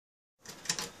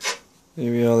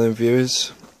Here we are then,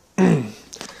 viewers.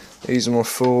 These are my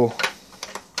four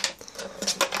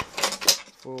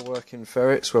working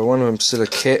ferrets. Well, one of them's still a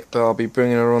kit, but I'll be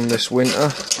bringing her on this winter.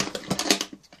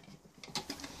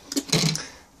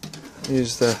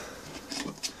 Here's the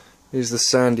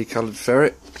sandy coloured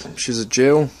ferret. She's a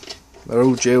gill. They're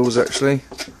all gills actually.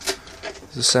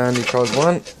 There's a sandy coloured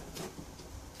one.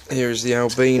 Here is the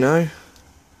albino.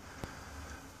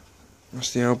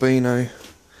 That's the albino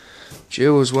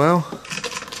gill as well.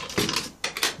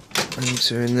 And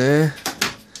two in there.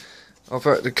 I've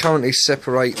had to currently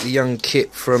separate the young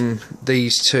kit from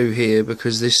these two here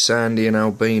because this sandy and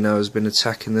albino has been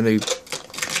attacking the new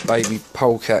baby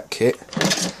polecat kit.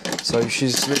 So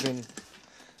she's living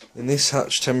in this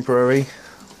hutch temporary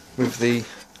with the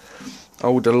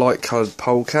older light coloured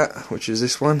polecat, which is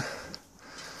this one.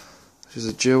 She's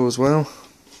a gill as well.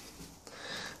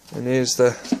 And here's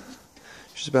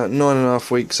she's about 9.5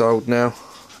 weeks old now,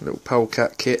 little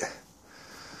polecat kit.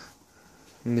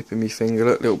 Nipping me finger,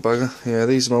 look, little bugger. Yeah,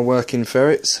 these are my working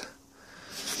ferrets.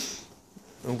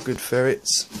 All good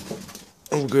ferrets.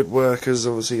 All good workers,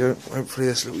 obviously. Hopefully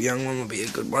this little young one will be a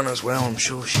good one as well, I'm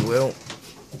sure she will.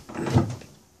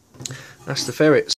 That's the ferrets.